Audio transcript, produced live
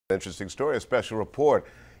Interesting story, a special report.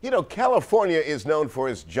 You know, California is known for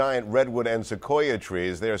its giant redwood and sequoia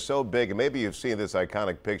trees. They are so big, and maybe you've seen this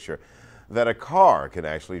iconic picture, that a car can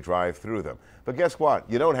actually drive through them. But guess what?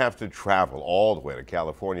 You don't have to travel all the way to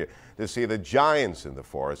California to see the giants in the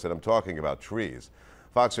forest, and I'm talking about trees.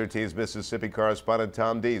 Fox 13's Mississippi correspondent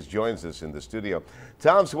Tom Dees joins us in the studio.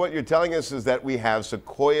 Tom, so what you're telling us is that we have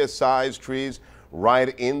sequoia-sized trees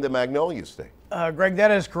right in the Magnolia State. Greg,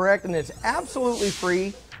 that is correct, and it's absolutely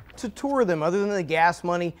free to tour them. Other than the gas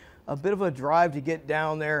money, a bit of a drive to get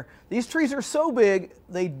down there. These trees are so big,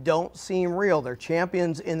 they don't seem real. They're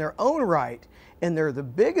champions in their own right, and they're the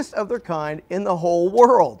biggest of their kind in the whole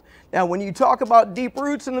world. Now, when you talk about deep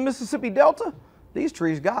roots in the Mississippi Delta, these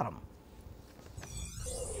trees got them.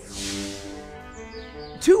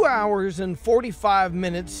 2 hours and 45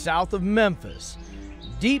 minutes south of Memphis,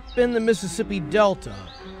 deep in the Mississippi Delta,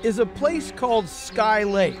 is a place called Sky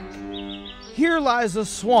Lake. Here lies a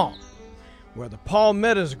swamp where the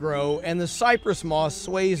palmettos grow and the cypress moss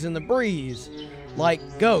sways in the breeze like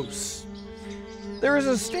ghosts. There is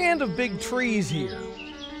a stand of big trees here.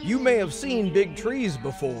 You may have seen big trees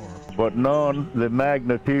before, but none the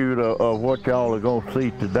magnitude of what y'all are going to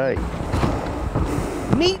see today.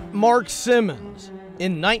 Meet Mark Simmons.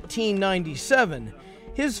 In 1997,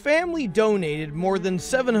 his family donated more than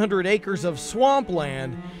 700 acres of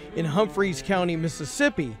swampland in Humphreys County,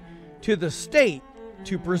 Mississippi, to the state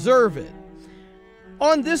to preserve it.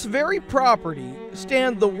 On this very property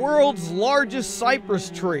stand the world's largest cypress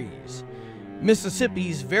trees,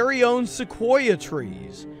 Mississippi's very own sequoia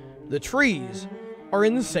trees. The trees are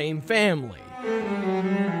in the same family.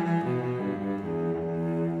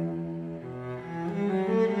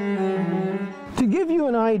 To give you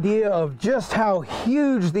an idea of just how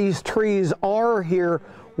huge these trees are here,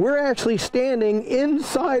 we're actually standing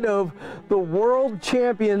inside of the world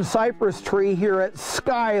champion cypress tree here at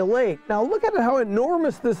Sky Lake. Now look at how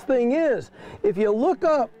enormous this thing is. If you look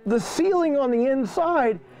up, the ceiling on the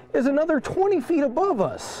inside is another 20 feet above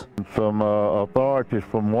us. Some authorities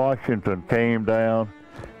from Washington came down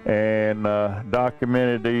and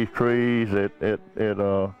documented these trees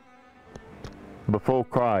before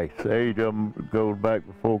Christ. The age of them goes back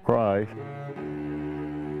before Christ.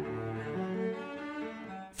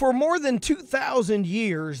 For more than 2,000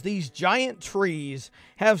 years, these giant trees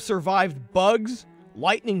have survived bugs,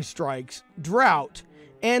 lightning strikes, drought,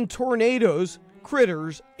 and tornadoes,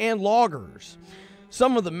 critters, and loggers.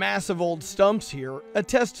 Some of the massive old stumps here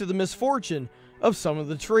attest to the misfortune of some of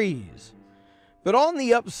the trees. But on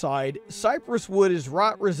the upside, cypress wood is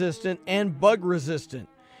rot resistant and bug resistant,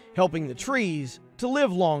 helping the trees to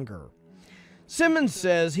live longer. Simmons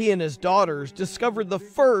says he and his daughters discovered the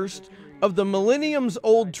first of the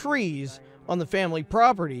millenniums-old trees on the family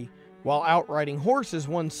property while out riding horses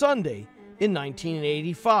one Sunday in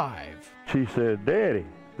 1985. She said, "Daddy,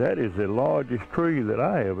 that is the largest tree that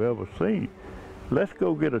I have ever seen. Let's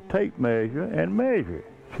go get a tape measure and measure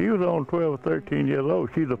it." She was on 12 or 13 years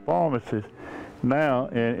old. She's a pharmacist now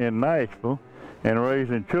in Nashville and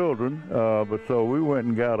raising children, but so we went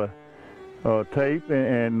and got a tape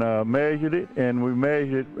and measured it, and we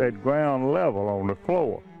measured it at ground level on the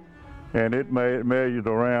floor, and it measured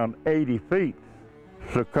around 80 feet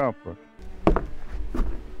circumference.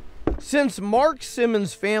 Since Mark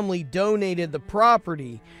Simmons' family donated the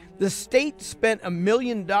property, the state spent $1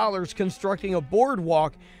 million constructing a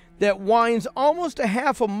boardwalk that winds almost a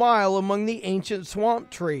half a mile among the ancient swamp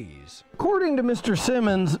trees. According to Mr.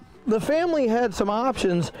 Simmons, the family had some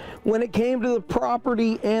options when it came to the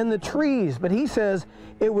property and the trees, but he says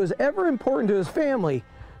it was ever important to his family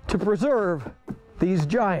to preserve these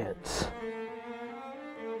giants.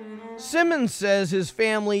 Simmons says his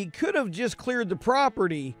family could have just cleared the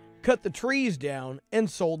property, cut the trees down, and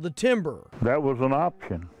sold the timber. That was an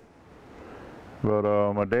option. But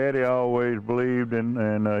my daddy always believed in,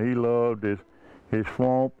 and he loved his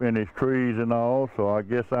swamp and his trees and all, so I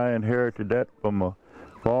guess I inherited that from my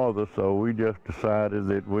father, so we just decided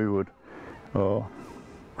that we would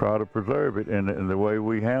try to preserve it, and the way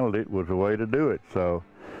we handled it was the way to do it. So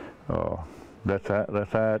that's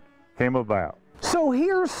how it came about. So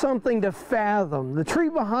here's something to fathom. The tree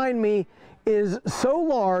behind me is so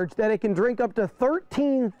large that it can drink up to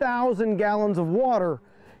 13,000 gallons of water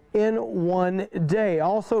in one day.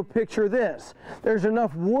 Also picture this. There's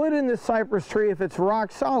enough wood in this cypress tree, if it's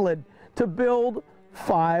rock solid, to build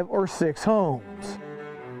 5 or 6 homes.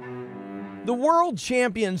 The world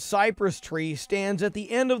champion cypress tree stands at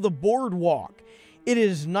the end of the boardwalk. It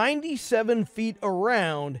is 97 feet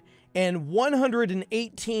around and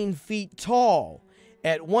 118 feet tall.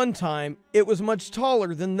 At one time, it was much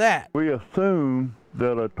taller than that. We assumed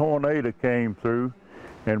that a tornado came through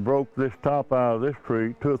and broke this top out of this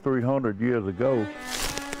tree 200 or 300 years ago.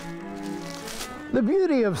 The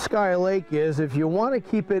beauty of Sky Lake is if you want to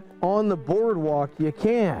keep it on the boardwalk, you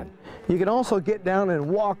can. You can also get down and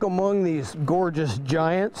walk among these gorgeous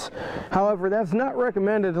giants. However, that's not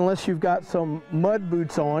recommended unless you've got some mud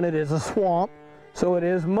boots on. It is a swamp, so it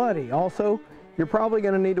is muddy. Also, you're probably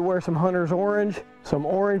going to need to wear some hunter's orange, some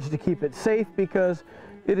orange to keep it safe because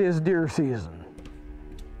it is deer season.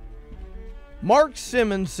 Mark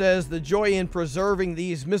Simmons says the joy in preserving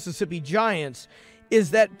these Mississippi giants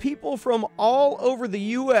is that people from all over the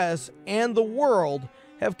U.S. and the world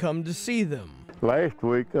have come to see them. Last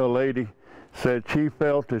week, a lady said she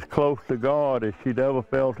felt as close to God as she'd ever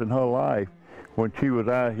felt in her life when she was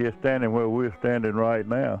out here standing where we're standing right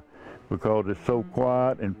now, because it's so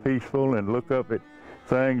quiet and peaceful, and look up at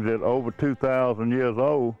things that over 2,000 years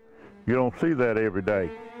old. You don't see that every day.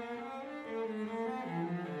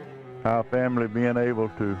 Our family being able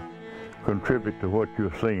to contribute to what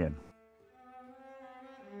you're seeing.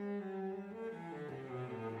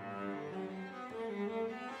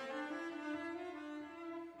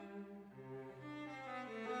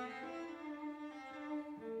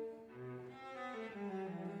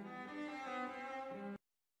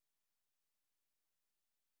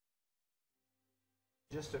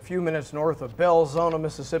 Just a few minutes north of Belzona,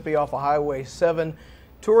 Mississippi, off of Highway 7.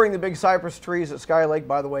 Touring the big cypress trees at Sky Lake,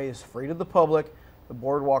 by the way, is free to the public. The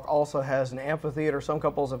boardwalk also has an amphitheater. Some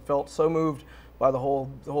couples have felt so moved by the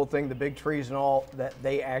whole thing, the big trees and all, that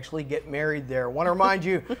they actually get married there. Want to remind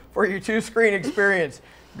you, for your two-screen experience,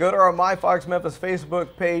 go to our My Fox Memphis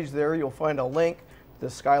Facebook page. There you'll find a link to the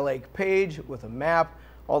Sky Lake page with a map,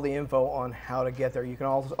 all the info on how to get there. You can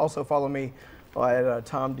also follow me at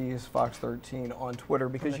Tom D's Fox 13 on Twitter,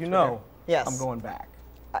 because you know yes. I'm going back.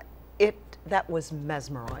 That was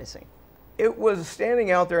mesmerizing. It was standing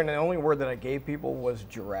out there, and the only word that I gave people was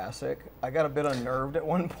Jurassic. I got a bit unnerved at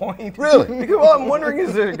one point. Really? Because, well, I'm wondering,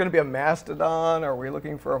 is there going to be a mastodon? Are we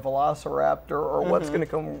looking for a velociraptor? Or what's going to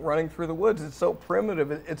come running through the woods? It's so primitive.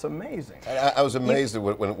 It's amazing. I was amazed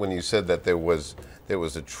when you said that there was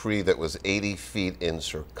a tree that was 80 feet in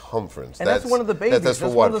circumference. And that's one of the babies. That's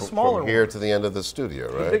one what, of the smaller from here ones. to the end of the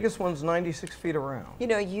studio, right? The biggest one's 96 feet around. You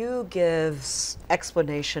know, you give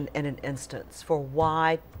explanation in an instance for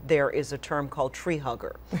why there is a term called tree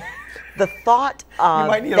hugger. The thought of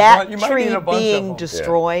that tree being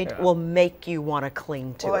destroyed will make you want to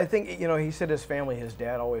cling to it. Well, I think, you know, he said his family, his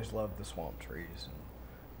dad always loved the swamp trees,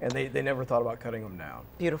 and they never thought about cutting them down.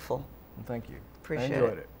 Beautiful. Well, thank you. Appreciate it. I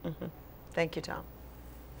enjoyed it. Thank you, Tom.